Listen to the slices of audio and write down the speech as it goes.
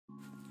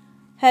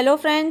Hello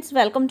friends,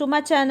 welcome to my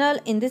channel.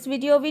 In this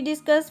video we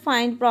discuss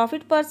find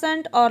profit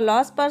percent or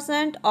loss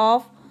percent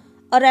of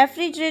a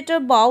refrigerator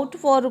bought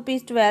for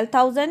rupees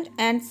 12,000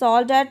 and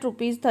sold at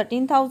rupees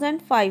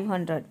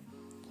 13,500.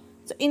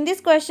 So in this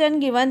question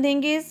given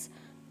thing is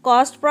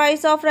cost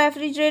price of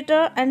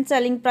refrigerator and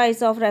selling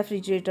price of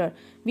refrigerator.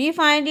 We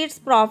find its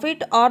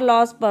profit or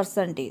loss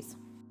percentage.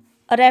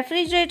 A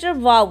refrigerator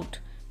bought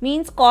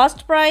means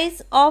cost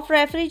price of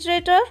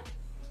refrigerator.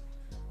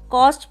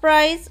 Cost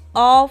price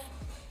of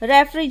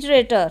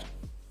refrigerator,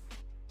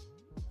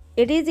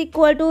 it is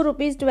equal to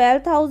rupees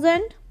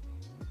 12,000.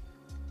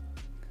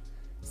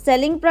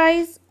 Selling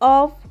price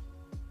of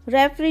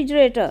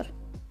refrigerator,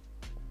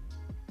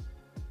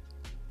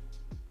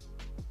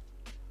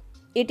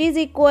 it is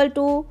equal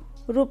to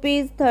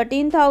rupees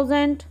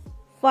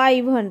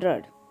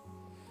 13,500.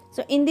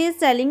 So in this,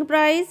 selling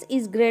price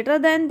is greater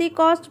than the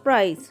cost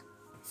price.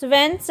 So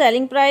when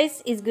selling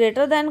price is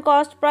greater than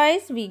cost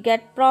price, we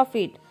get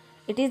profit.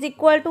 It is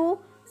equal to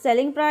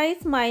selling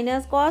price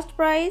minus cost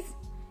price.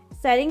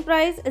 Selling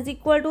price is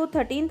equal to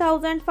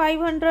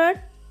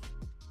 13,500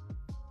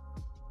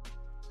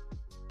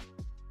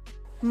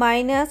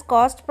 minus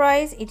cost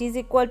price, it is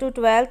equal to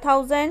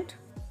 12,000.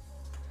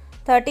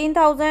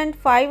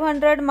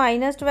 13,500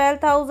 minus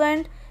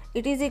 12,000,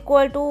 it is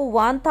equal to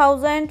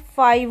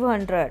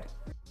 1,500.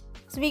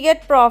 So we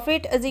get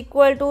profit is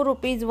equal to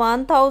rupees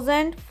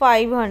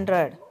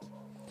 1,500.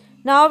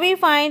 Now we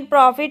find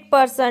profit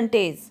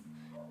percentage.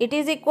 It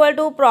is equal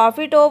to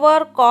profit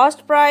over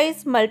cost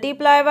price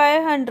multiplied by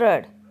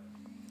 100.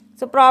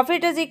 So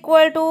profit is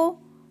equal to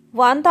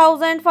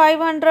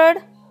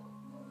 1,500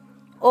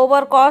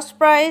 over cost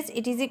price,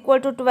 it is equal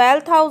to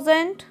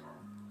 12,000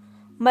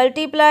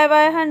 multiplied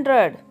by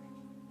 100.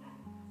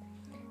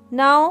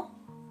 Now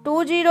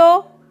 20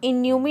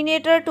 in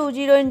numerator,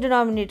 20 in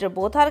denominator,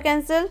 both are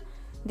cancelled.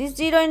 This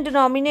 0 in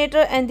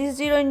denominator and this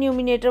 0 in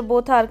numerator,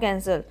 both are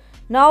cancelled.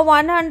 Now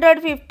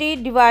 150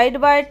 divided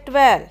by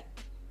 12.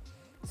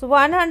 So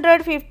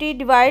 150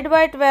 divided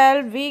by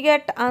 12, we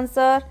get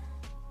answer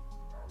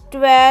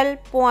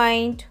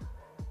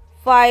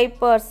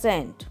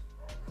 12.5%.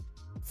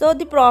 So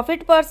the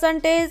profit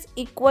percentage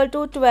equal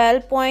to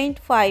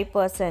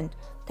 12.5%.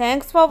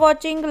 Thanks for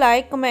watching.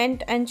 Like,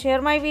 comment and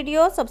share my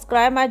video.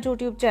 Subscribe my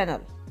YouTube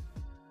channel.